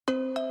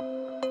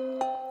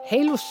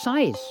Heil og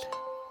sæl,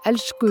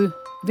 elsku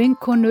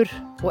vinkonur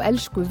og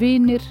elsku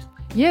vinir.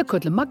 Ég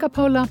köllu Magga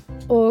Pála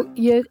og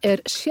ég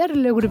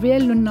sérlegur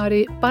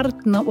velunnari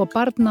barna og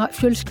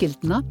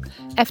barnafjölskyldna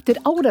eftir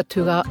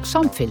áratuga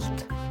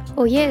samfylgd.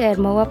 Og ég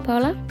Móa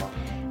Pála,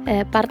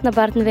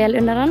 barnabarn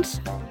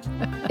velunnarans,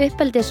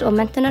 uppeldis- og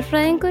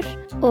menntunarfræðingur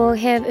og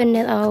hef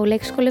unnið á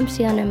leikskólum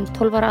síðan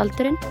 12 ára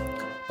aldurinn.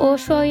 Og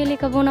svo ég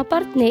líka von á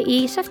barni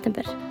í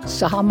september.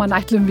 Saman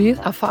ætlum við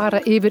að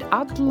fara yfir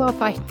alla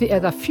þætti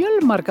eða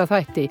fjölmarga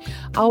þætti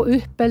á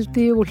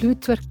uppeldi og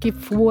hlutverki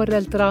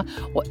foreldra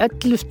og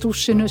öllu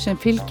stússinu sem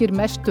fylgir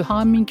mestu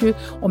hamingju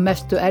og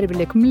mestu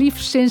erfileikum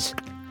lífsins,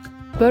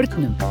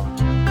 börnum.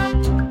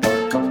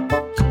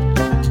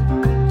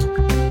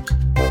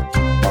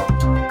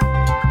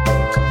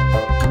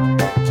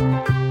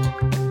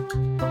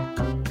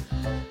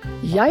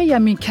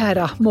 Jæja, mín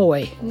kæra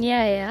Mói.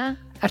 Jæja.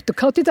 Ertu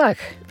kátt í dag?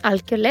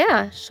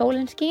 Algjörlega,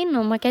 sólin skín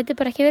og maður gæti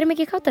bara ekki verið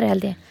mikið kátari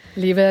held ég.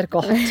 Lífið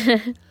gott.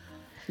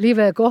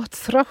 Lífið gott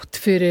þrátt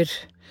fyrir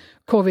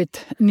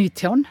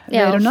COVID-19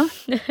 veiruna.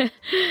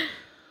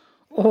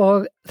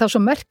 Og það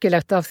svo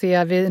merkilegt af því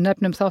að við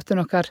nefnum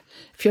þáttun okkar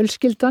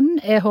fjölskyldan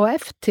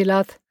EHF til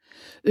að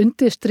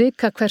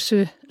undirstrika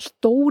hversu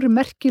stór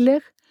merkileg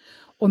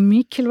og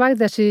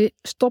mikilvæg þessi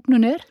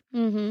stofnun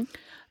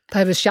Það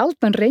hefur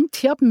sjaldan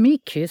reynt jafn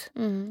mikið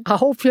á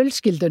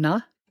fjölskylduna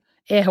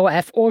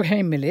EHF og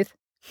heimilið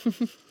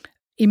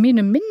í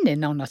mínu minni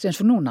nánast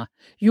eins og núna.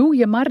 Jú,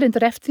 ég man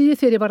reyndar eftir því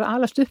þegar ég var að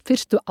alast upp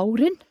fyrstu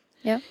árin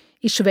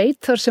í sveit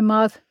þar sem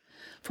að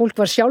fólk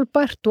var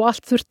sjálfbært og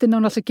allt þurfti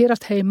nánast að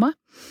gerast heima.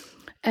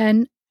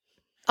 En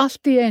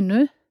allt í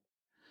einu,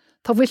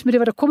 þá vill mér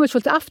ég vera að koma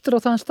svolítið aftur á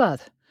þann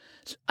stað.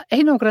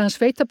 Einangraðan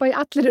sveitabæ,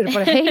 allir eru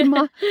bara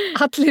heima,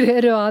 allir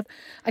eru að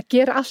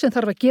gera allt sem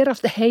þarf að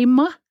gerast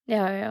heima.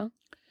 Já.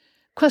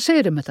 Hvað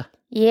segir þetta?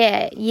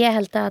 Ég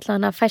held að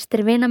allan að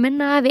fæstir vina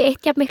minna að við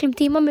eitt jafn miklum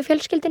tíma með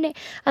fjölskyldinni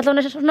allan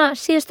að svona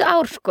síðustu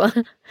ár sko.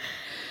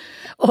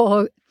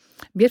 Og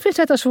mér finnst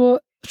þetta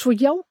svo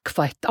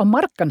jákvætt á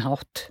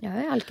marganhátt. Já,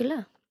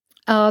 algjörlega.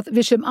 Að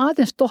við sem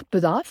aðeins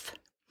stoppuð af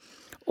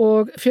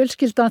og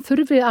fjölskyldan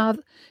þurfi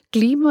að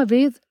glíma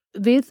við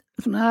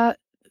svona,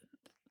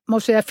 má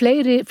segja,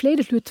 fleiri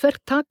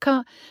hlutverk,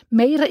 taka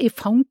meira í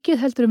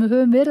fangið heldur við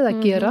höfum verið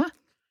að gera.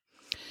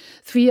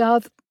 Því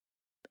að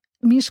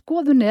mín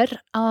skoðun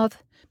að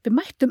við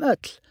mættum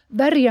öll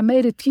verja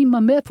meiri tíma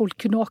með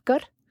fólkinu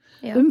okkar,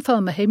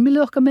 umfaða með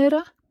heimilið okkar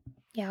meira.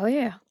 Já.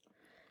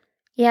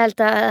 Ég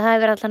held að það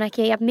hefur allan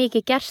ekki jafn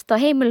mikið gerst á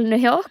heimilinu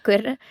hjá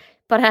okkur,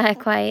 bara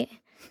eitthvað í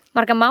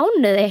marga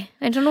mánuði,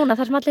 eins og núna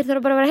þar sem allir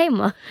þurfa bara að vera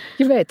heima.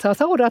 Ég veit það,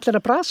 þá eru allir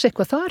að brasa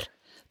eitthvað þar,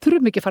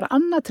 þurfum ekki að fara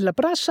annað til að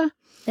brasa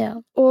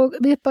og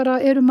við bara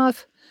erum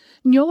að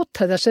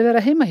njóta þess að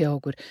vera heima hjá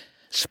okkur.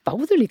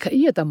 Spáðu líka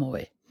í þetta,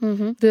 Mói.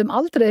 Við höfum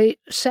aldrei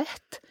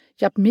sett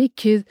jafn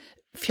mikið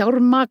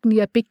fjármagn í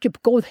að byggja upp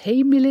góð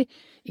heimili.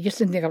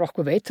 Íslendingar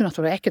okkur veitum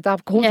náttúrulega ekkert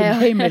af góðum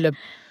heimilum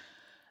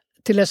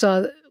til þess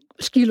að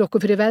skýla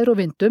okkur fyrir veður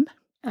og vindum.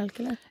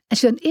 Algjörlega. En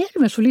síðan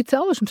erum við svo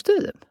lítið á þessum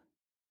stöðum.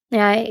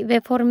 Já,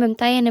 við fórum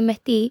daginn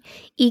mitt í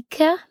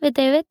IKEA við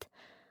David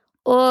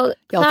og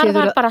þar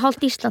var bara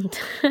hálft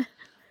Ísland.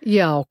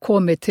 Já,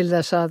 komið til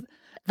þess að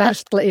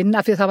versla inn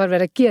af því það var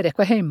verið að gera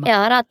eitthvað heima. Já,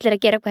 það allir að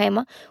gera eitthvað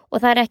heima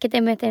og það ekkert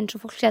einmitt eins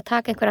og fólk sé að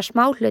taka einhverja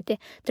smá hluti.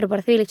 Það eru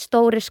bara þvílíkt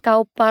stóri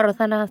skápar og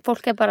þannig að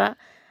fólk bara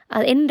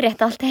að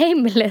innrétta allt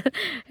heimilið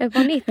upp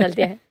á nýtt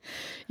held ég.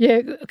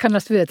 Ég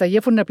kannast við þetta.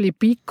 Ég fór nefnilega í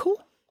Bíkó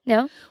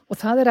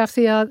og það af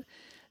því að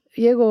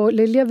ég og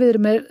Lilja við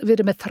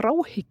erum með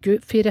þráhyggju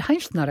fyrir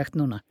hænsnarekt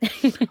núna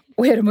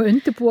og erum að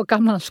undirbúa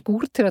gamlan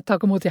skúr til að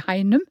taka móti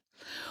hænum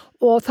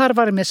og þar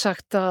var mér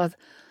sagt að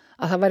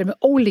það væri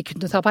með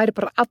ólíkjum, það væri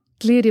bara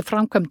allir í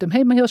framkvæmdum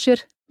heima hjá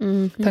sér.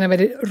 Þannig að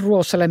veri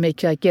rosalega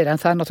mikið að gera, en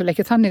það náttúrulega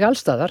ekki þannig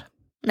allstaðar.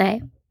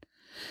 Nei.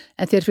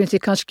 En þér finnst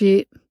ég kannski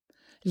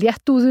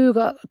léttúðug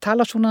að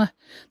tala svona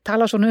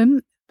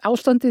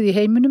ástandið í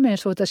heiminum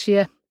eins og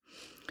þetta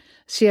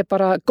sé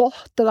bara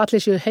gott að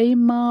allir séu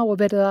heima og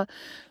verið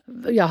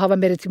að hafa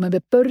meiri tíma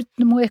með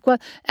börnum og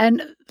eitthvað, en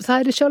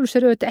það í sjálfu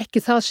sér auðvitað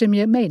ekki það sem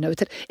ég meina.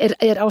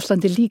 Er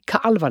ástandið líka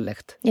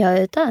alvarlegt? Já,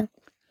 þetta.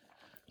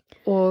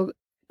 Og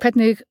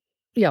hvernig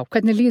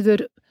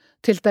líður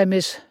til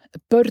dæmis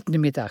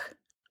börnum í dag?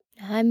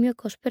 Það er mjög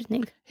góð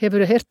spurning.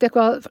 Hefurðu heyrt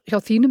eitthvað hjá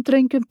þínum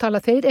drengjum, tala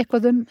þeir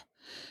eitthvað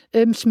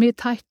um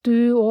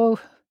smithættu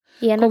og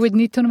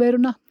COVID-19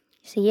 veiruna?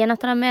 Ég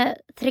náttúrulega með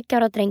 3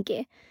 ára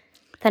drengi.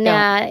 Þannig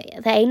að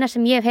það eina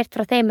sem ég hef heyrt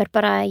frá þeim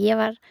bara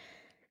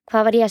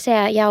hvað var ég að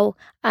segja? Já,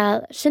 að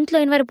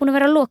sundlaugin væri búin að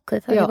vera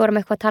lokuð. Þá við vorum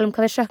eitthvað að tala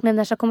hvað við söknum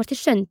þess að komast í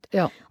sund.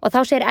 Já. Og þá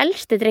segir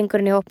elsti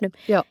drengurinn í hópnum.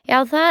 Já,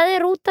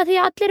 það út af því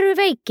að allir eru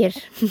veikir.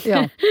 Já.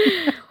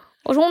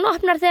 Og svo hún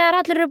opnar þegar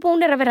allir eru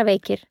búinir að vera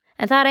veikir.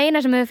 En það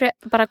eina sem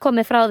hefur bara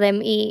komið frá þeim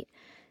í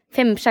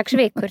 5-6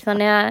 vikur.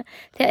 Þannig að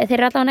þeir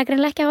eru allavega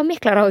greinlega ekki að hafa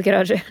miklar áhyggjur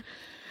á þessu.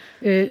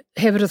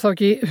 Hefur þú þá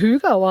ekki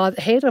huga á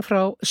að heyra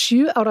frá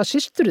 7 ára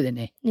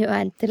systurðinni? Jú,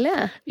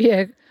 endilega.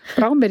 Ég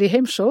frá mér í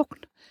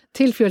heimsókn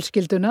til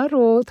fjölskyldunar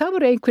og það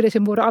voru einhverjir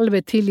sem voru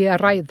alveg til í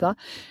að ræða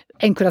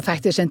einhverja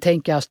þættir sem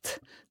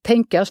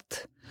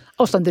tengjast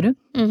ástandinu,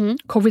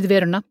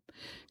 COVID-veruna.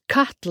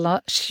 Katla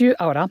 7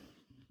 ára.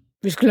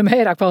 Við skulum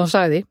heyra hvað hún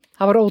sagði.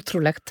 Það var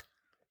ótrúlegt.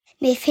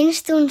 Mér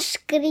finnst hún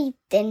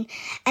skrítin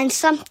en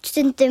samt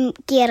stundum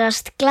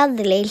gerast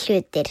glaðlegir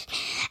hlutir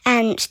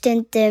en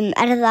stundum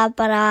það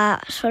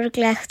bara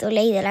sorglegt og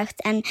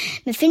leiðilegt en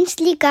mér finnst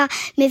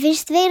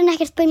verið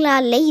ekkert beinlega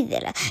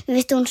leiðileg. Mér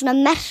finnst hún svona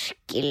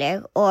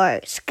merkileg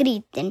og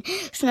skrítin,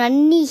 svona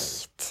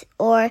nýtt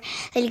og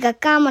það líka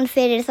gaman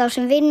fyrir þá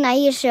sem vinna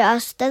í þessu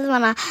að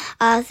stöðvana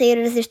að þau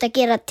eru þurft að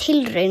gera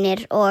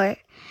tilraunir og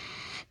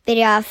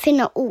byrja að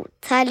finna út,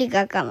 það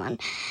líka gaman.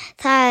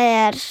 Það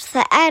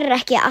er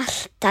ekki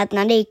allt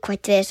þarna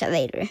neikvætt við þessa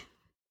veiru.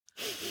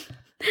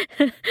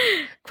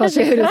 Hvað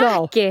segirðu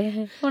þá?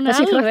 Hún er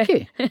alveg.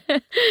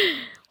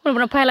 Hún er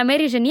búin að pæla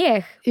meira í sem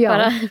ég. Já,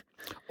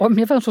 og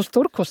mér fannst svo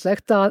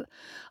stórkostlegt að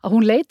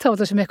hún leita á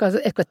þetta sem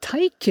eitthvað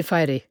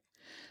tækifæri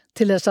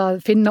til þess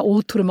að finna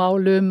út úr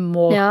málum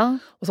og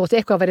þótt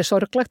eitthvað verið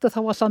sorglegt og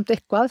þá var samt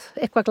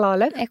eitthvað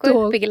glaðlegt.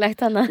 Eitthvað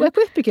uppbyggilegt hana. Og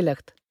eitthvað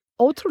uppbyggilegt.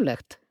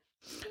 Ótrúlegt.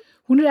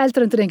 Hún er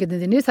eldri en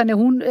drengirnir þannig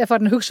hún er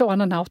farin að hugsa á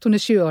annan hátt, hún er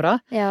 7 ára,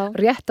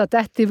 rétt að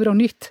detti yfir á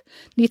nýtt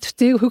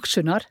stig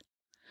hugsunar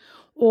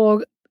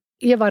og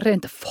ég var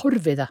reynd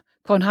forviða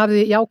hvað hún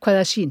hafði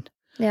jákvæða sín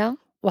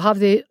og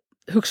hafði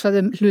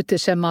hugsað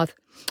hluti sem að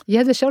ég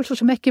hefði sjálf svo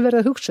sem ekki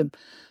verið að hugsa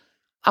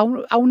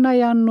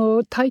ánægjan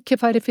og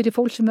tækifæri fyrir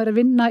fólk sem er að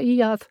vinna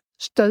í að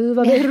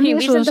stöðva veirunni. Í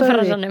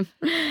vísindafræðanum.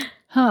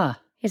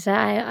 Ég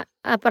sagði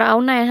að bara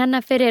ánægja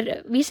hennar fyrir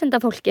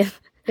vísindafólkið.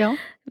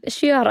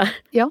 7 ára.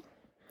 Já.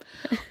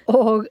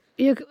 Og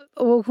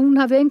hún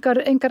hafði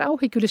engar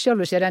áhyggjur í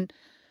sjálfu sér en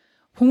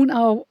hún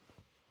á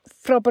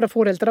frábæra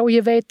foreldra og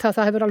ég veit að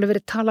það hefur alveg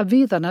verið talað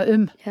við hana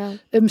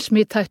um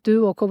smithættu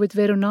og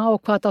COVID-veruna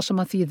og hvað það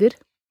sem að þýðir.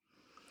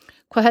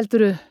 Hvað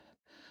heldurðu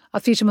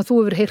að því sem að þú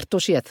hefur heyrt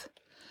og séð?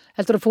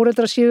 Heldurðu að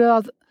foreldra séu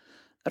að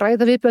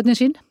ræða við börnin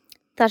sín?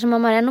 Það sem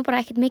að maður nú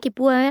bara ekkert mikið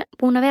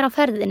búin að vera á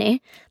ferðinni,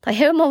 þá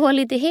hefur maður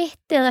lítið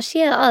hitt eða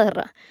séð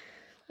aðra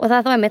og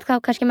það þá einmitt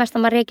kannski mest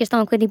að maður reykist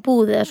á hvernig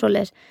búið eða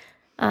svoleiðis.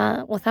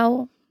 Og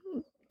þá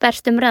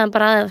berst umræðan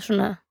bara að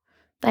svona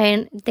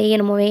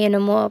deginum og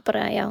veginum og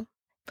bara,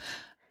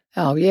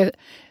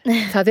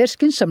 það er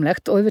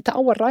skynsamlegt og við á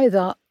að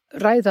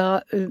ræða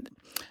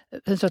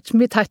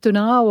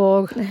smithættuna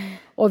og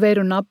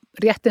veiruna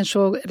rétt eins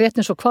og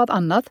hvað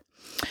annað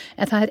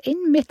en það er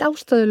einmitt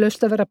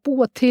ástæðulaust að vera að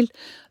búa til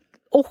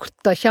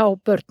ótta hjá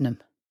börnum.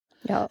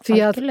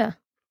 Því að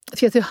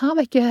þau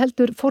hafa ekki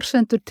heldur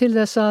forsendur til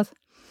þess að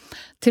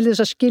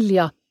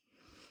skilja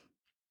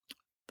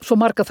svo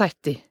marga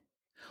þætti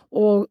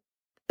og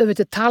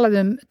auðvitað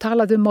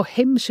talaðum á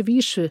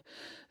heimsvísu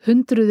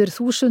hundruðir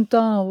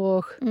þúsunda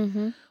og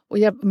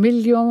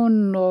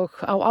milljón og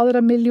á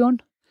aðra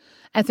milljón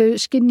en þau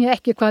skynja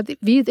ekki hvað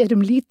við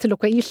erum lítil og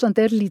hvað Ísland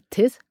er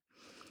lítið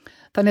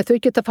þannig að þau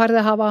geta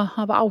farið að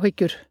hafa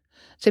áhyggjur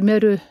sem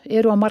eru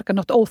á margan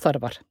nátt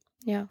óþarfar.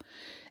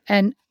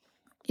 En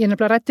ég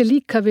nefnilega ræddi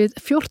líka við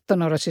 14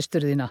 ára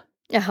systur þína.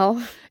 Já.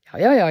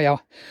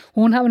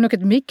 Hún hafi nú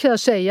ekkert mikið að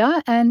segja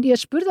en ég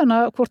spurði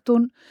hana hvort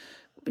hún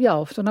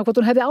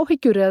hefði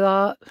áhyggjur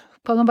eða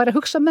hvað hún væri að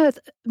hugsa með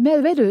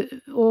veiru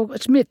og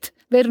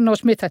veiruna og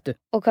smithættu.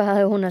 Og hvað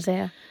hafði hún að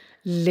segja?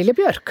 Lilja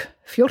Björk,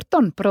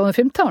 14, bráðum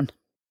 15.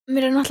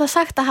 Mér er náttúrulega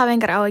sagt að hafa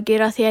engar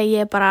áhyggjur af því að ég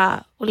er bara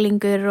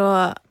úlingur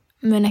og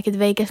mun ekkert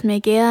veikast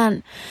mikið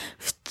en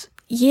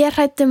ég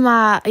hrættum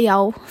að,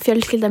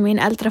 fjölskylda mín,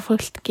 eldra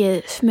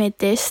fólkið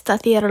smitist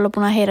að því ég er alveg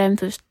búin að heyra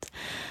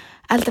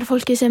eldra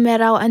fólki sem er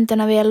á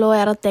öndunarvél og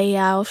er að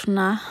deyja og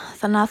svona,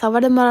 þannig að þá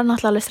verður maður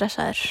náttúrulega alveg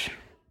stressaður.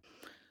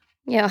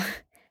 Já,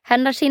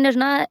 hennar sín er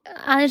svona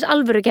aðeins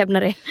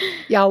alvörugefnari.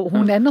 Já,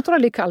 hún er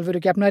náttúrulega líka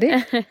alvörugefnari,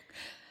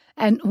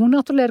 en hún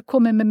náttúrulega er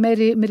komið með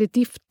meiri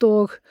dýpt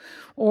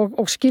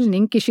og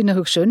skilning í sína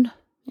hugsun.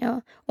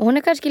 Já, og hún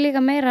er kannski líka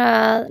meira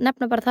að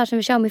nefna bara það sem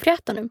við sjáum í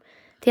fréttunum.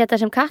 Því að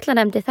það sem Katla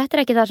nefndi, þetta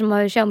er ekki það sem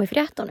við sjáum í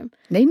fréttunum.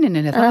 Nei,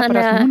 það er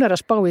bara að hún er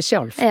að spá í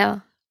sjálf. Já.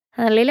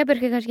 Þannig að Lilja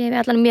Björk kannski,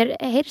 allan mér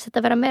heyrst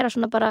þetta vera meira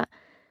svona bara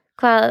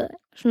hvað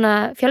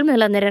svona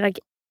fjölmiðlarnir er að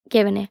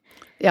gefinni.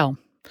 Já,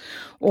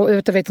 og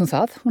auðvitað veit hún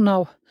það. Hún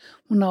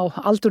á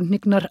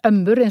aldurhnignar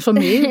ömmur eins og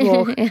mig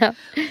og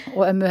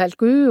ömmu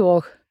Helgu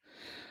og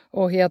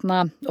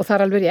það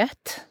er alveg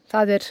rétt.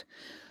 Það er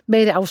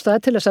meiri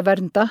ástæða til þess að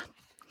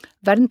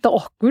vernda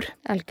okkur.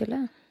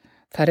 Algjörlega.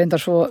 Það er enda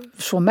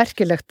svo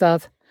merkilegt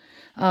að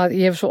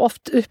ég hef svo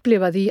oft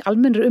upplifað í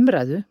almennri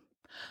umræðu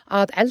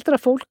að eldra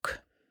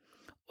fólk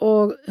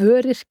og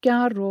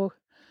öryrkjar og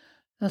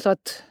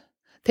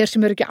þeir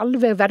sem eru ekki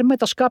alveg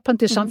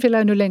verðmætaskapandi í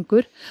samfélaginu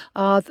lengur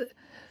að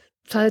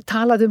það er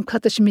talað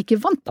hvað þessi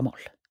mikið vandamál.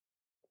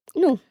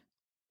 Nú?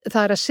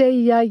 Það er að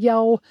segja,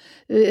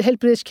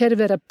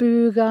 heilbrigðiskerfi er að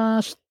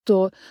bugast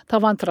og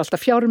það vantar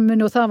alltaf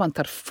fjármuni og það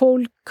vantar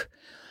fólk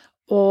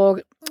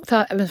og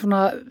það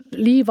svona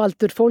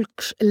lífaldur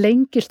fólks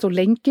lengist og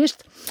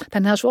lengist, þannig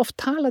að það er svo oft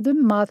talað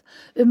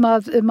um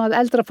að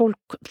eldra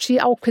fólk sé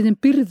ákveðin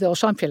byrði á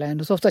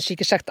samfélaginu, þótt það sé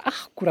ekki sagt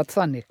akkurat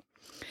þannig.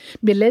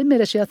 Mér leið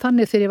mér að segja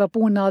þannig þegar ég var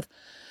búin að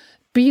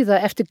bíða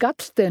eftir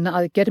gallsteina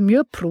að gera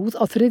mjög prúð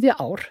á 3.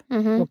 ár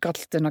og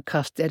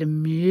gallsteinakast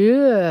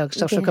mjög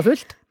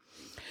sársaukafullt.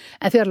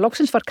 En þegar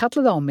loksins var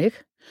kallað á mig,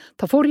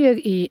 þá fór ég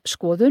í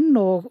skoðun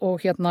og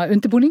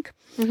undirbúning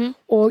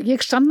og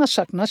ég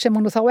sannarsagna sem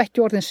var nú þá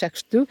ekki orðin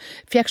 60,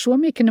 fekk svo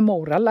mikinn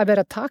móral að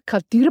vera að taka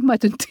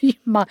dýrmætum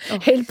tíma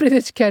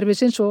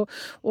heilbrigðiskerfisins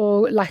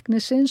og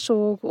læknisins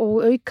og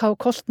auka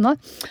á kostnað.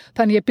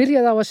 Þannig ég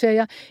byrjaði á að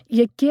segja,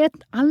 ég get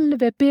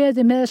alveg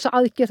beðið með þessa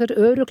aðgerð,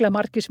 örugglega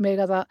margir sem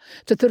eiga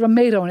það þurfa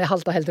meira á henni að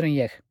halda heldur en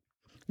ég.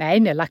 Nei,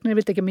 læknirinn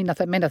vildi ekki meina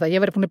það. Ég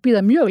væri búin að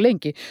bíða mjög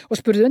lengi og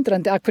spurði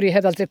undrandi að hverju ég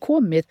hefði aldrei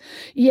komið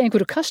í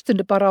einhverju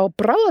kastinu bara á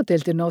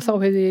bráðadeildinu og þá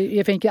hefði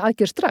ég fengið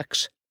aðgerð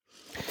strax.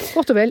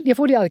 Gott og vel, ég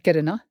fór í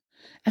aðgerðina,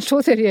 en svo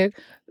þegar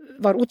ég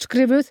var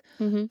útskrifuð,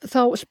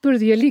 þá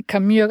spurði ég líka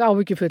mjög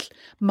áhyggjufull,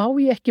 má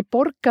ég ekki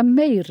borga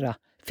meira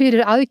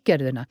fyrir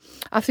aðgerðina?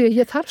 Af því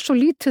að ég þarf svo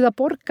lítið að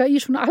borga í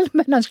svona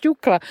almennan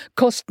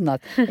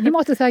sjúkrakostnað. En ég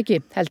mátti það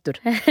ekki heldur.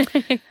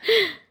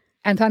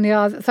 En þannig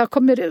að það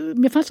kom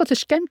mér fannst alltaf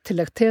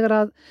skemmtilegt þegar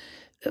að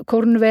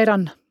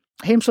kórnuveiran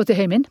heimsótti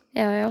heiminn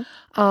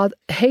að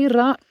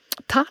heyra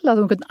talað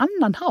um einhvern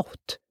annan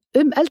hátt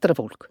eldra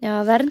fólk.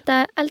 Já,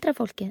 vernda eldra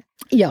fólkið.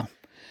 Já,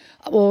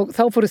 og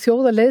þá fóru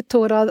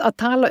þjóðarleiðtogar að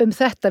tala um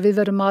þetta. Við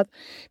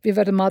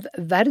verðum að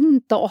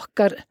vernda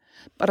okkar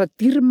bara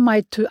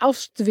dýrmætu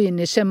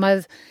ástvini sem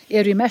að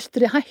eru í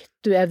mestri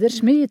hættu ef þeir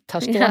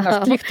smitast og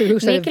annars slíkt og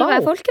hugsaði,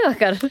 mikilvæg fólkið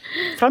okkar.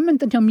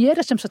 Framöndan hjá mér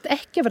sem sagt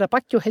ekki að vera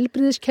bakki á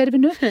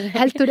heilbrigðiskerfinu,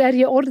 heldur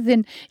ég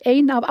orðin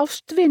ein af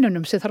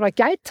ástvinunum sem þarf að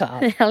gæta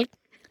að.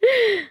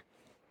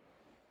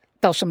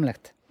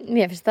 Dásamlegt.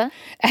 Mér finnst það.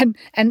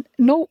 En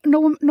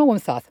nóg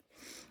það.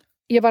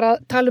 Ég var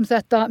að tala um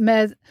þetta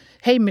með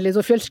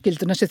heimilið og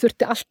fjölskylduna sem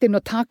þurfti allt inn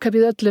að taka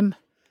við öllum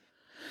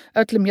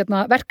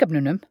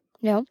verkefnunum.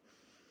 Já.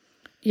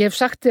 Ég hef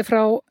sagt þér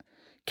frá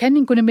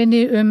kenningunni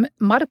minni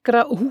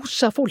margra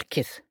húsa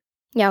fólkið.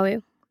 Já,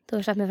 þú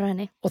hefur sagt mér frá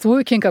henni. Og þú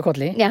hefur kynkað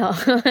kolli. Já,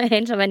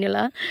 eins og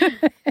venjulega.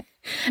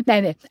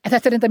 Nei, en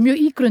þetta enda mjög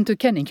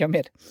ígrunduð kenning hjá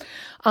mér.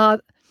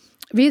 Að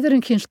við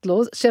erum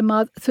kynslóð sem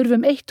að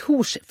þurfum eitt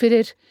hús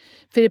fyrir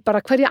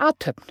bara hverja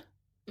athöfn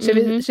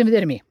sem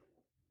við erum í.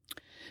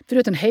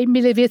 Fyrir utan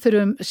heimili, við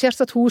þurfum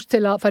sérstakt hús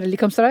til að fara í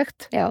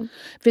líkamsrækt. Já.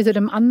 Við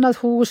þurfum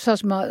annað hús þar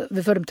sem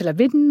við förum til að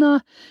vinna.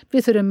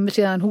 Við þurfum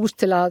síðan hús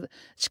til að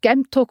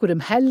skemmta okkur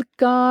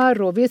helgar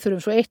og við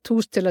þurfum svo eitt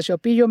hús til að sjá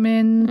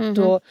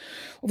bíómynd og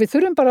við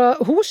þurfum bara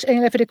hús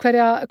eiginlega fyrir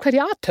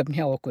hverja athöfn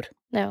hjá okkur.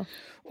 Já.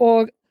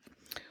 Og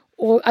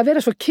að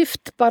vera svo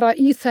kift bara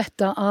í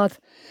þetta að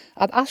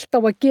allt á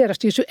að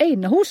gerast í þessu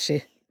eina húsi,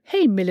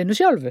 heimilinu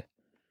sjálfu.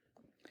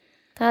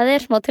 Það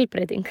smá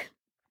tilbreyting.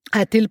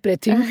 Það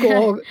tilbreyting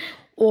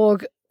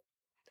og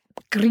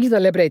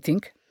gríðarleg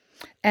breyting,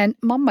 en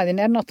mamma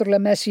þín náttúrulega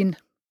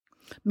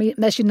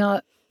með sína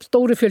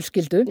stóru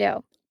fjölskyldu.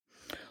 Já.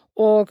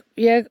 Og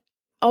ég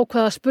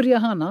ákvað að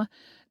spurja hana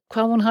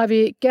hvað hún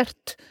hafi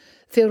gert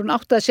þegar hún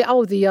áttaði sig á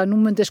því að nú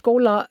myndi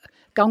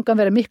skólagangan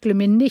vera miklu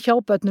minni hjá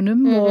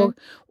börnunum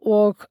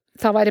og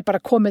það væri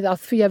bara komið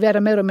að því að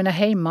vera meira og minna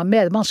heima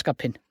með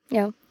mannskapinn.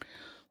 Já.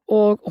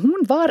 Og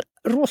hún var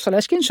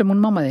rosalega skynsum,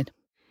 hún mamma þín.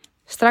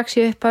 Strax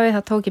í upphafi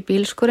þá tók ég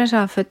bílskúrinn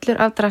sem var fullur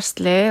af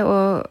drasli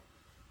og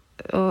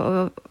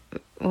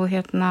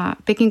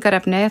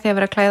byggingarefni þegar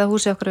verið að klæða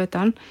húsið okkur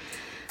utan.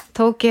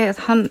 Tók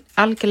ég hann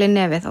algjörlega í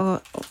nefið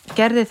og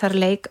gerði þar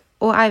leik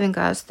og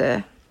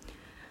æfingaðstöðu.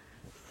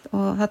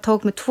 Og það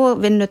tók mig 2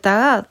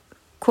 vinnudaga að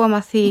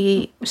koma því í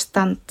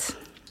stand.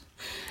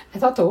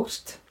 En það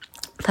tókst?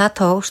 Það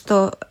tókst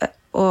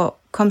og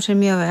kom sér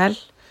mjög vel.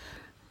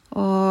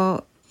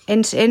 Og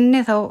eins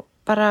inni þá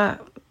bara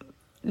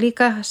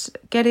líka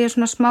gerði ég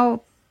svona smá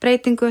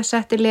breytingu,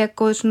 setti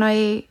legoð svona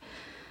í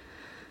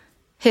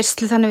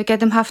hirslu þannig við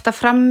getum haft það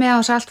frammi og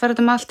þess að allt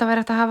verðum alltaf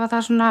verið að hafa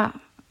það svona,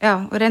 já,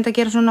 við reynda að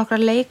gera svona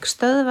nokkra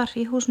leikstöðvar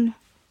í húsinu.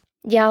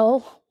 Já,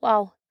 vá.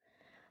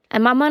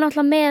 En mamma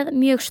náttúrulega með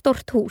mjög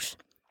stórt hús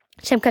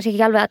sem kannski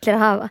ekki alveg allir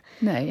að hafa.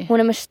 Nei.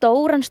 Hún með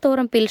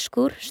stóran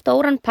bílskúr,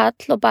 stóran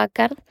pall og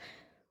bakgarð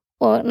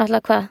og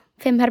náttúrulega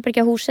 5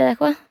 herbergja hús eða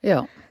eitthvað.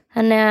 Já.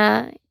 Þannig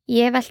að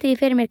ég velti því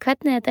fyrir mér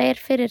hvernig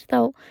þetta fyrir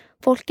þá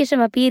fólki sem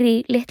að býr í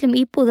litlum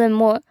íbúðum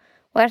og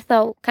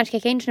þá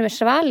kannski ekki einu sinni með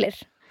svalir.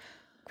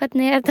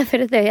 Hvernig þetta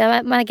fyrir þau?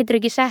 Maður getur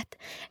ekki sett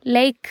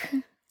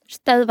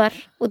leikstöðvar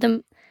út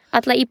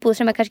alla íbúð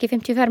sem kannski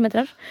 50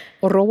 fermetrar.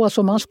 Og róa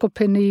svo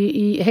mannskopinn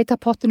í heita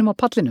pottinum á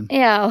pallinum.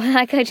 Já,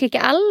 það kannski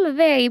ekki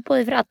alveg í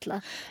boði fyrir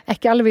alla.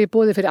 Ekki alveg í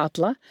boði fyrir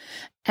alla,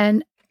 en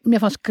mér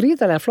fannst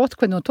gríðarlega flott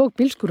hvernig hún tók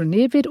bílskúrinn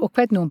yfir og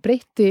hvernig hún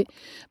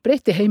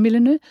breytti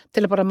heimilinu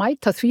til að bara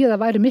mæta því að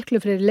það væri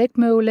miklu fyrir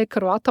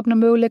leikmöguleikar og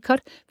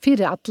athafnamöguleikar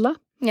fyrir alla.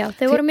 Já,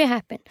 þau voru mjög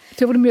heppin.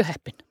 Þau voru mjög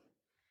heppin.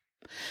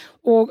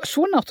 Og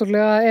svo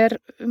náttúrulega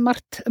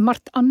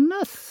margt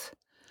annað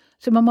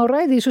sem að má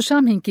ræði í þessu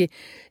samhengi.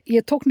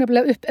 Ég tók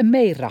nefnilega upp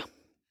meira.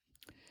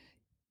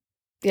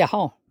 Já,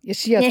 ég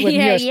sé að þú er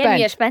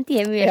mjög spennt.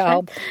 Ég er mjög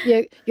spennt.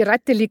 Ég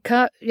rætti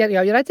líka,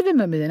 ég rætti við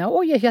mömmuðina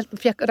og ég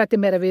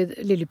rætti meira við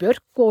Lilju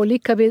Björk og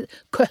líka við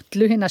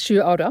Köllu hina 7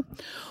 ára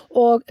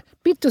og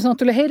býttu þá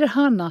náttúrulega heyrir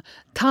hana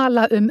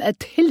tala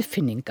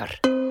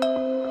tilfinningar.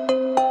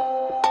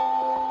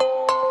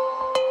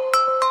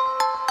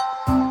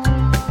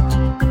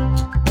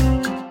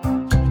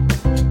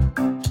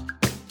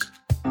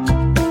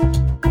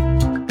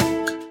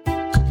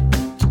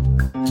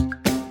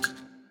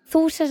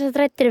 Þú sem sagt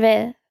ræddir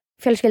við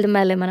fjölskyldum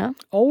meðlimana.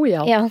 Ó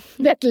já,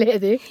 með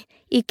gleði.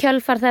 Í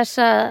kjölfar þess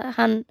að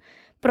hann,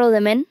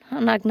 bróðir minn,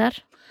 hann Agnar,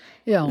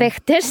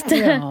 veiktist.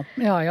 Já.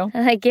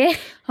 Það ekki?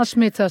 Hann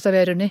smittaðist af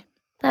veirunni.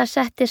 Það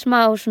setti smá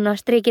svona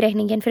strik í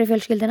reikningin fyrir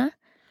fjölskylduna.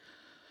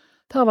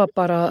 Það var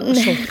bara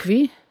sótkví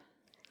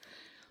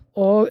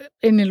og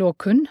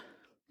innilokun.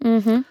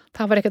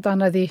 Það var ekkert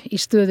annað í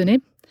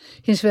stöðunni.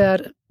 Hins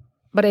vegar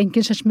var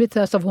enginn sem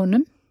smittaðist af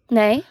honum.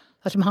 Nei.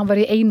 þar sem hann var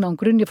í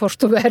einangrun í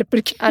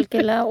forstofuherbergi.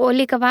 Algjörlega, og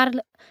líka var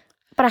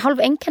bara hálf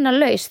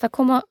einkennalaus, það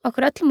kom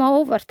okkur öllum á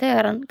óvart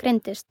þegar hann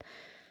greindist.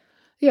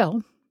 Já,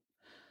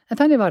 en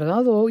þannig var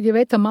það og ég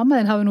veit að mamma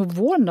þinn hafi nú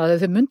vonað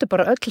að þau myndi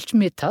bara öll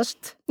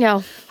smitast. Já.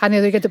 Þannig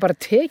að þau getur bara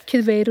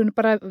tekið veirun,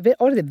 bara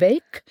orðið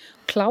veik,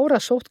 klára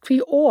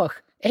sóttkví og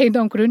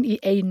einangrun í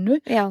einu.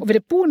 Já. Og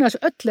verið búin að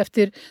þessu öll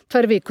eftir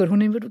 2 vikur.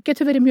 Hún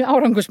getur verið mjög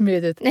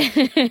árangusmiðuð.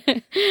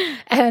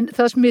 En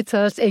það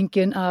smitaðist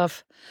enginn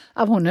af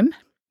honum.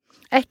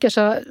 Ekki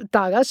þessa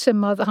daga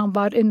sem að hann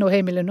var inn á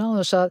heimilinu á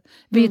þess að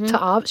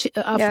vita af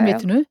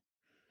smitinu.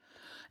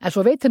 En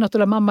svo veitir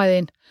náttúrulega mamma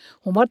þín,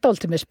 hún var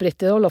dálítið með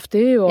sprittið á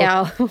lofti. Og...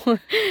 Já,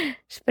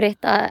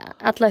 spritt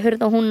alla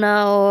hurð og húnna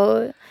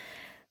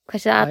og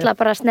alla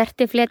bara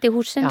snerti fleti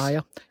húsins.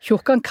 Já,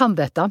 Hjúkkan kann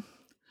þetta,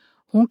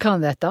 hún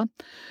kann þetta.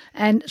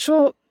 En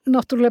svo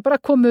náttúrulega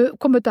bara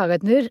komu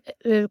dagarnir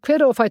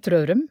hver á fætur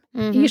öðrum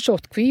í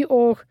sóttkví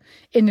og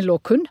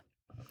innilokun.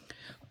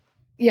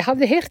 Ég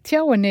hafði heyrt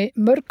hjá henni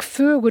mörg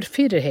fögur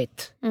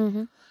fyrirheit.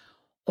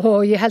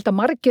 Og ég held að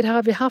margir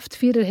hafi haft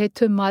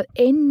fyrirheit að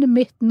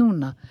einmitt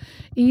núna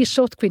í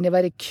sóttkvíni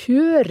væri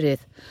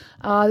kjörið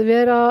að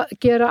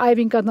gera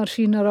æfingarnar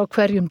sínar á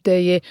hverjum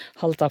degi,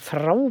 halda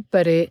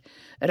frábæri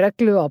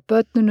reglu á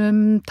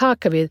börnunum,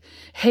 taka við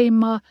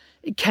heima,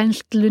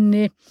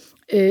 kennslunni,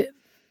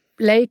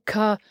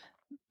 leika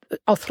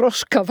á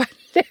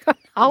þroskavænlegan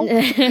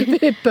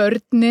við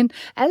börnin,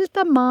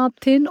 elda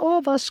matinn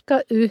og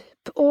vaska upp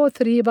og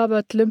þrífa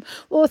völlum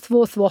og þvo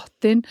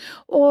þvottin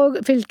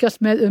og fylgjast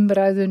með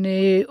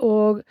umræðunni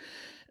og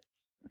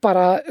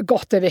bara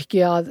gott ef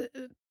ekki að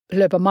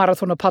hlaupa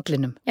marathón á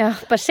pallinum. Já,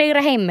 bara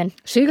sigra heiminn.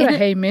 Sigra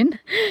heiminn.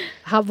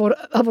 Það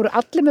voru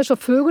allir með svo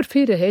fögur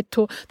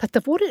fyrirheit og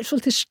þetta voru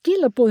svolítið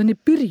skilaboðin í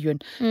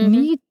byrjun.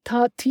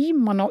 Nýta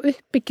tíman á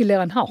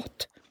uppbyggilegan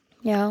hátt.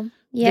 Já.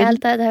 Ég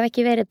held að þetta hef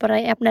ekki verið bara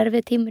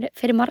jafnerfið tímur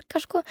fyrir marga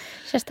sko,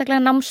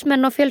 sérstaklega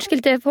námsmenn og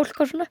fjölskyldu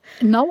fólk og svona.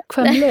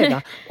 Nákvæmlega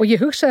og ég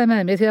hugsaði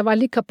með mig því að það var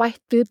líka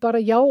bætt við bara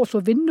já og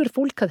svo vinnur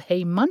fólk að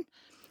heiman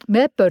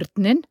með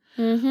börnin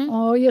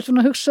og ég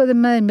svona hugsaði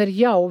með mér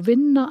já,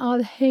 vinna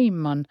að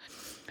heiman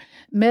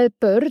með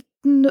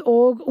börn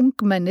og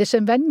ungmenni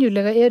sem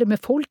venjulega eru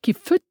með fólk í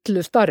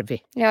fullu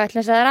starfi. Já, ætla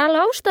þess að það er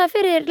alveg ástæða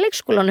fyrir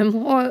leikskólanum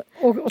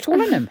og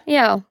skólanum.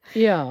 Já.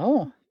 Já.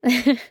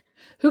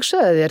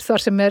 Hugsaði þér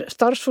þar sem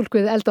starfsfólk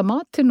við elda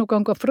matinn og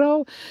ganga frá,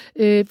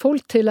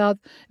 fólk til að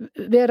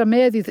vera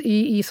með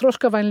í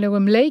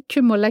þroskavænlegum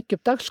leikjum og leggja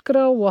upp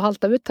dagskrá og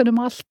halda utanum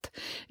allt,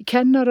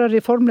 kennarar í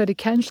formlegri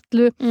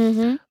kennslu,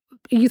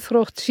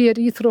 íþrótt, sér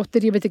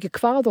íþróttir, ég veit ekki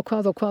hvað og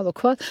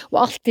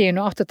allt í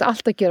einu átti þetta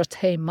allt að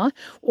gerast heima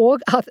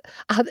og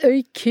að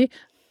auki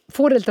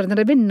foreldrarnir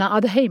að vinna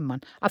að heiman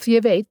af því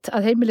ég veit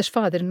að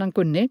heimilisfaðirinn hann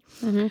Gunni,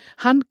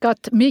 hann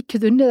gatt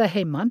mikið unnið að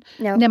heiman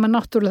nema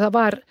náttúrulega það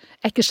var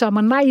ekki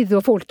sama næði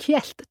og fólk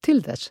hélt til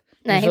þess.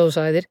 Nei. Eins og þú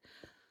sagðir.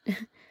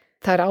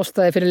 Það er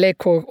ástæði fyrir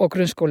leik og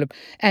grunnskólum.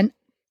 En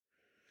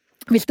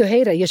viltu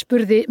heyra, ég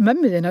spurði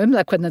mömmu þína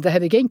það hvernig þetta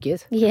hefði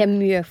gengið. Ég er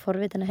mjög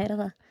forvitin að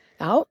heyra það.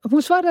 Já,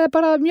 hún svaraði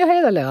bara mjög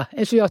heiðarlega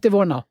eins og ég átti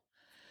von á.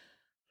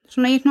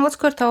 Svona í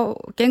hnótskort þá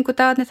gengur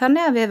dagarnir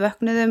þannig að við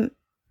vöknuðum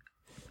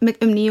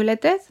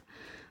 9:00,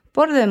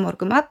 borðuðum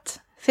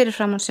morgumat fyrir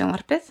framan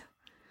sjónvarpið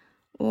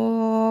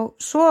og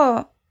svo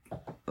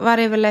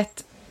var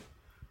yfirleitt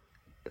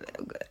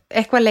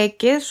eitthvað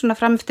leikið svona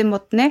fram eftir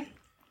mótni.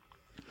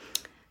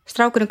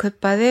 Strákurinn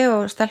kuppaði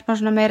og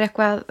stelpan svona meir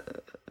eitthvað,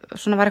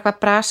 svona var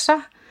eitthvað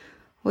brasa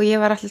og ég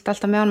var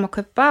alltaf með honum að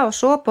kuppa og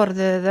svo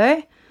borðuðu þau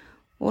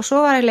og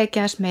svo var ég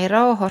leikið hans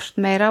meira og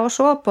hort meira og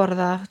svo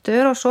borðað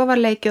aftur og svo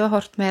var leikið og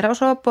hort meira og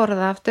svo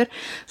borðað aftur.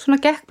 Svona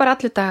gekk bara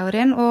allir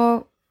dagurinn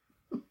og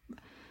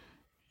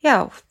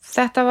já,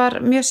 þetta var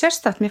mjög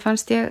sérstakt. Mér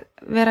fannst ég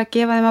vera að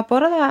gefa þeim að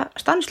borða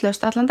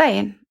stanslaust allan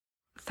daginn.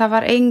 Það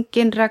var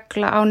engin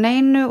regla á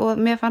neinu og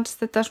mér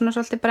fannst þetta svona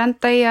svolítið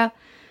brenda í að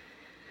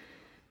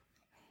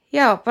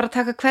já, bara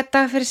taka hvern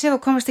dag fyrir sig og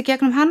komast í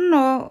gegnum hann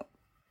og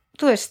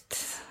þú veist,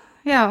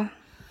 já.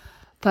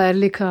 Það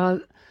er líka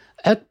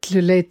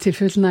öllu leyti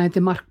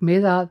fullnægjandi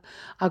markmið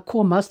að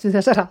komast við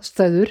þessar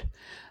aðstæður,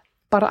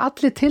 bara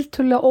allir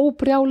tiltölulega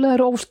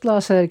óbrjálegar og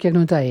óslasaðir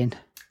gegnum daginn.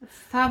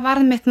 Það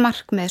varð mitt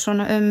markmið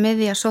svona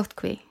miðja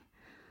sóttkví.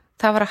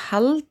 Það var að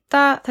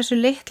halda þessu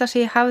litla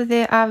sem ég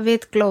hafði af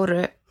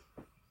vitglóru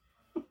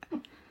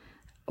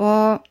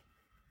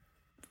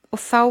og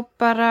þá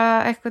bara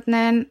einhvern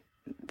veginn,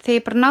 þegar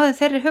ég bara náði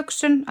þeirri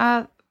hugsun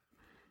að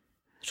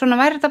svona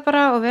væri þetta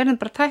bara og við erum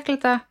bara að tækla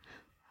þetta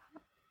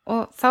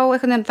og þá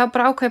einhvern veginn, þá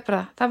bara ákveð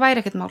bara það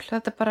væri ekkert mál,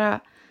 þetta bara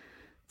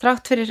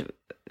þrátt fyrir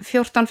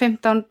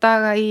 14-15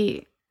 daga í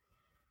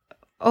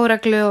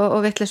óreglu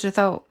og vitleysu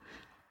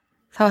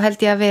þá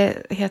held ég að við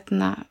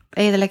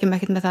eyðileggjum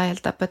ekkert með það, ég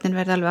held að börnin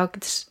verði alveg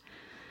ágætis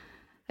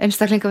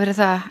einstaklinga fyrir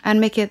það,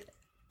 en mikið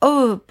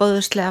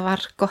óbóðslega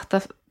var gott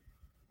að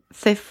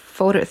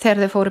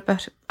þegar þau fóru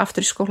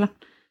aftur í skólan.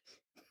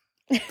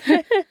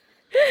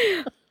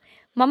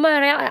 Mamma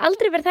er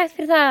aldrei verið þekkt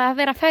fyrir það að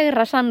vera að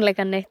fegra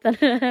sannleikan neitt.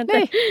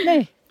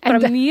 Nei.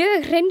 Bara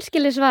mjög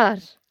hreinskili svar.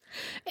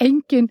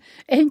 Engin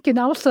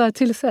ástæða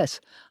til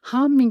þess.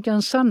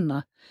 Hamingjan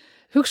sanna.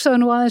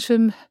 Hugsaðu nú aðeins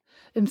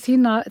um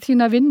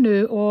þína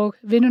vinnu og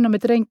vinnuna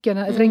með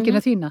drengina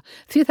þína.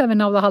 Því það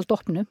við náðu að halda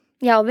opnu.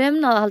 Já, við hefum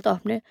náðu að halda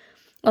opnu.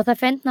 Og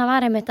það fyndna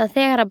var einmitt að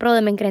þegar að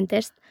bróðir minn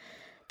greindist,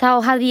 þá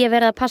hafði ég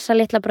verið að passa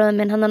litla bróður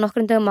minn hann að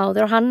nokkrum dögum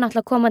áður og hann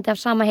náttúrulega komandi af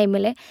sama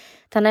heimili.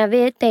 Þannig að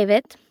við,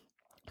 David,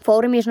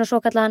 fórum í svona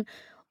svokallaðan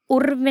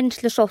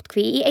úrvinnslu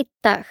sóttkví í 1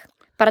 dag.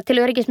 Bara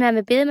til öryggis með að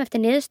við biðum eftir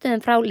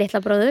niðurstöðum frá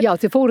litla bróður. Já,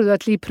 þið fóruðu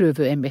allir í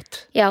pröfu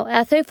einmitt. Já,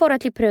 þau fóru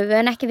allir í pröfu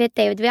en ekki við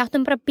David. Við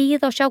áttum bara að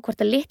bíða og sjá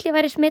hvort að litli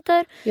væri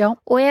smitaður. Já.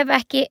 Og ef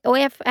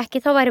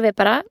ekki þá væri við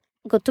bara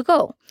good to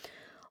go.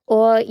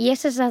 Og ég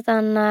sé að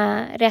hann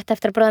rétt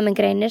eftir að bróður minn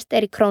greinist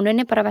í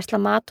Krónunni bara að versla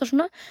mat og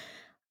svona.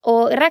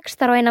 Og rekst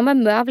þar á eina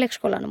mömmu af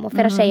leikskólanum og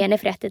fer að segja henni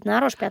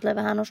fréttirnar og spjalla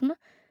við hann og svona.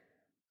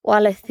 Og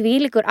alveg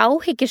þvílíkur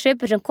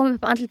áhyggjusvipur sem kom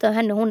upp á andlitið á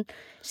henni, hún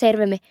segir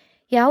við mig,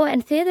 já,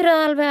 en þið eru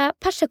alveg að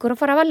passa ykkur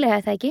og fara að varlega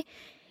það ekki.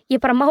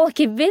 Ég bara má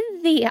ekki við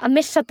því að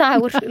missa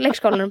dag úr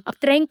leikskólanum.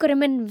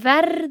 Drengurinn minn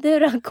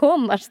verður að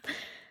komast.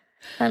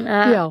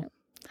 Þannig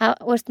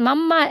að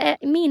mamma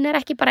mín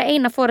er ekki bara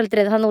eina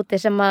foreldrið hann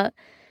úti sem að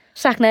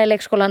saknaði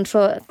leikskólan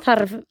svo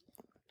þarf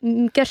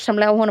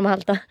gjörsamlega á honum að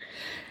halda.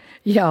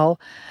 Já,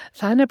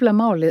 það er nefnilega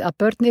málið að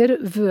börn eru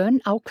vön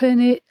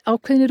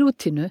ákveðinni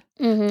rútínu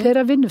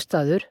þeirra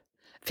vinnustaður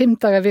 5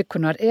 daga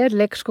vikunar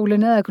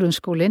leikskólinn eða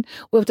grunnskólinn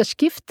og ef þetta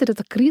skiptir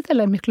þetta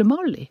gríðarlega miklu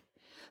máli.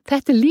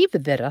 Þetta er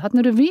lífið þeirra,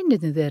 þarna eru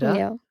vinirnir þeirra.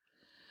 Já.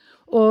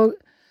 Og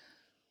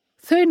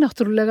þau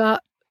náttúrulega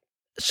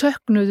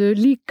söknuðu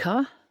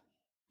líka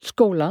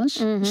skólans,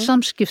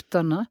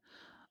 samskiptana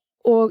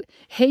og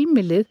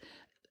heimilið,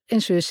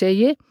 eins og ég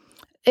segi,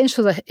 eins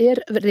og það er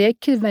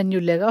rekið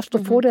venjulega allt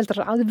og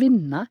foreldrar að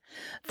vinna,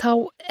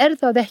 þá er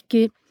það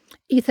ekki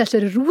í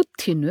þessari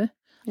rútínu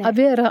að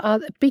vera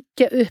að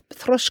byggja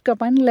upp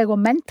þroskavænlega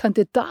og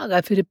menntandi daga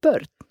fyrir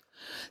börn.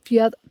 Því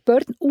að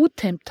börn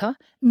útheimta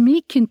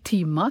mikinn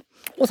tíma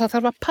og það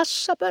þarf að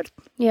passa börn.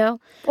 Já.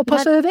 Og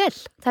passa þau vel.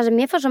 Það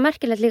sem ég fann svo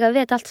merkilegt líka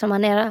við allt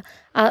saman er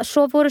að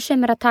svo voru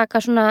sem að taka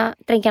svona,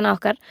 drengjana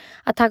okkar,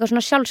 að taka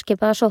svona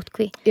sjálfskipaða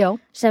sóttkví. Já.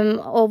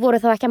 Og voru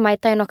þá ekki að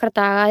mæta í nokkra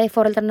daga því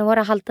foreldrarnir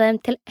voru að halda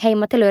þeim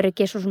heima til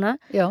öryggis og svona.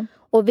 Já.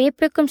 Og við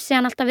byggum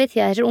síðan alltaf við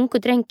því að þessir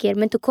ungu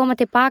drengir myndu koma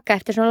tilbaka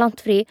eftir svona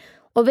langt frí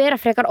og vera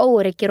frekar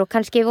óöryggir og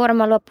kannski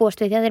vorum alveg að búast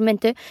við því að þeir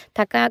myndu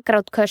taka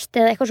grátköst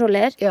eða eitthvað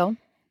svoleiðis. Já.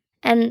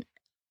 En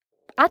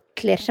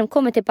allir sem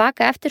komið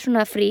tilbaka eftir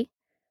svona frí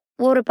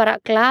voru bara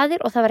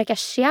glaðir og það var ekki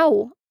að sjá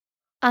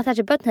að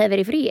þessi börn hefði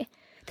verið í fríi.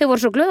 Þau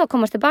voru svo glöð að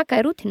komast tilbaka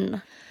í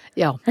rútínuna.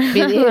 Já,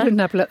 við erum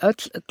nefnilega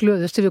öll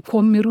glöðust þegar við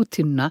komum í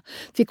rútínuna.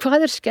 Því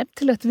hvað er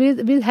skemmtilegt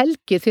við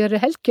helgi þegar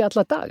er helgi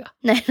alla daga?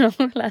 Nei,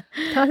 náttúrulega.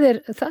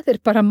 Það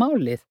er bara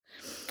málið.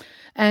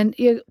 En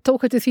ég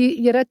tók eftir því,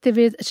 ég ræddi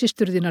við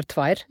systur þínar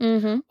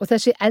 2 og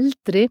þessi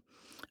eldri,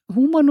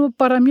 hún var nú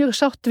bara mjög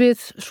sátt við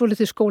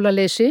svolítið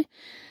skólaleysi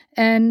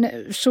en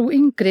svo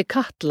yngri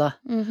Katla,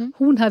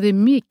 hún hafði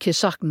mikið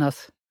saknað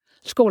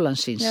skólan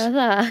síns. Já,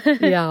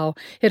 það. Já,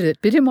 heyrðu,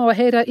 byrjum á að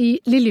heyra í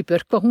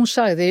Lillý-Björk hvað hún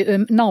sagði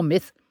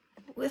námið.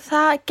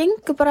 Það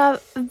gengur bara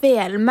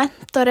vel,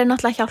 mentor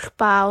náttúrulega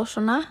hjálpa og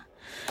svona,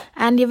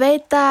 en ég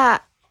veit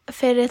að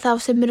fyrir þá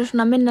sem eru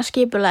svona minna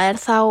skipulaðir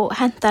þá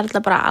hendar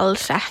þetta bara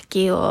alls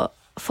ekki og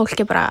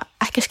fólk er bara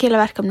ekki að skila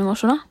verkefnum og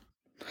svona.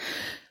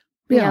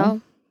 Já.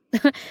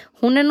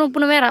 Hún er nú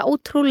búin að vera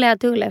ótrúlega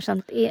dugleg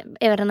samt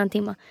yfir hennan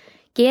tíma.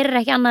 Gerir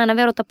ekki annað en að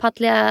vera út að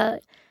palli að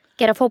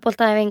gera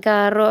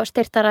fótboltaæfingar og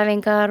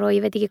styrtaræfingar og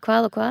ég veit ekki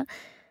hvað og hvað.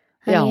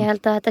 Þannig ég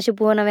held að þetta sé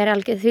búin að vera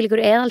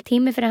þvílíkur eðal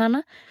tími fyrir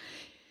hana.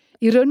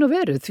 Í raun og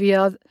veru því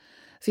að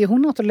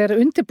hún náttúrulega er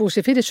að undirbúa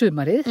sig fyrir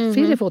sumarið,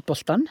 fyrir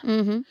fótboltan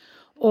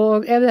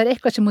og ef það er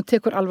eitthvað sem hún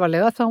tekur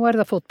alvarlega þá er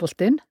það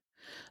fótboltinn.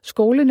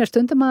 Skólinn er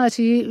stundum aðeins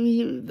í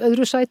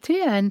öðru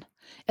sæti en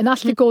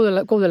allt í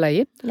góðu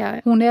lagi.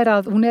 Hún er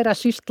að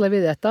sýsla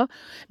við þetta.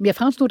 Mér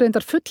fannst nú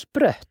reyndar full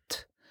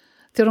brött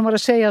þegar hún var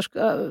að segja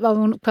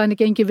hvað henni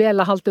gengi vel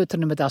að halda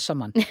utanum þetta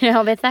saman. Já,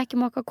 við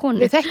þekkjum okkar konu.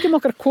 Við þekkjum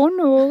okkar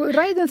konu og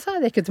ræðum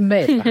það ekkert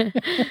meira.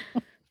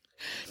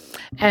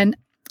 En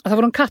það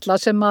var hún Katla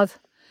sem að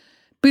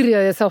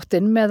byrjaði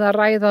þáttinn með að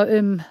ræða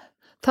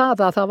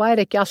það að það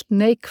væri ekki allt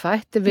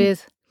neikvætt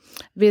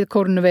við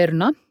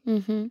kórnuveiruna.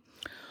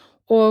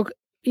 Og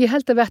ég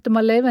held að við ættum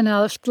að leyfa henni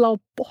að slá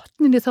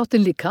botnin í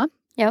þáttinn líka.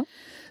 Já.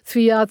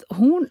 Því að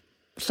hún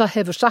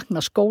hefur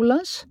saknað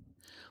skólans,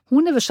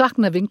 hún hefur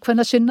saknað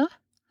vinkvenna sinna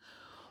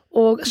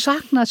og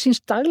saknað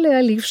síns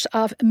daglega lífs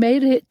af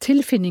meiri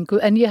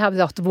tilfinningu en ég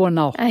hafði átt von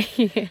á.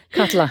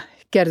 Katla,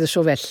 gerðu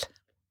svo vel.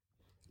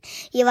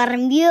 Ég var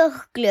mjög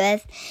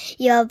glöð.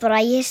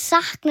 Ég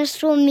saknað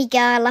svo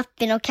mikið að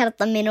lappin og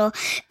kjartan minn og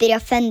byrja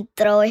að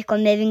fendra og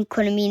eitthvað með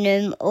vinkonum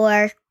mínum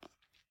og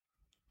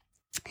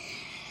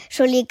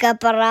svo líka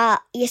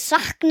ég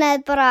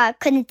saknaði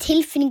hvernig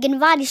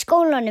tilfinningin var í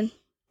skólanum.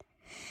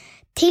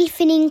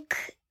 Tilfinning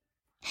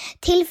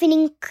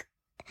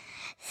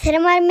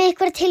þegar maður er með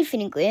eitthvað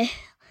tilfinningu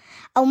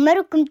á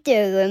mörgum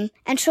dögum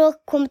en svo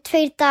kom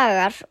 2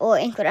 dagar og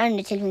einhver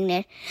önnur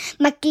tilfinningur,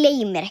 maður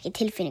gleymir ekki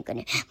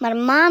tilfinningunni, maður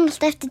man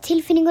alltaf eftir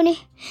tilfinningunni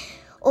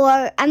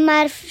og ef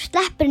maður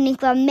sleppur henni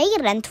eitthvað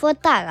meira en 2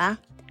 daga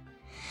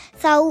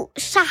þá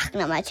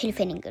saknar maður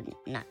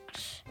tilfinningunnar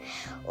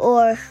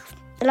og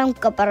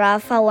langar bara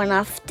að fá hana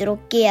aftur og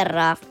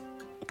gera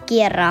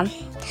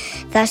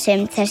það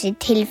sem þessi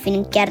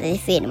tilfinning gerði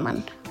fyrir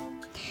mann.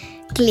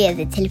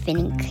 Gleði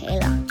tilfinning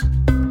eiginlega.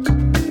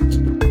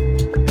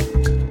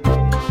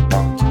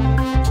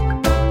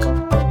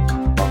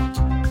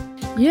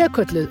 Ég er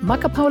kölluð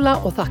Magga Pála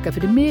og þakka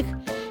fyrir mig.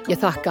 Ég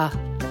þakka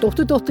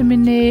dóttur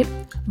minni,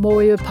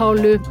 Móiu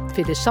Pálu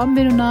fyrir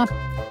samvinnuna,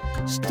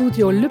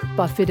 Stúdíó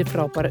Lubba fyrir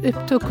frábæra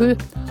upptöku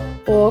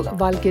og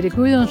Valgeiri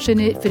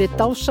Guðjónssoni fyrir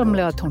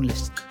dásamlega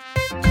tónlist.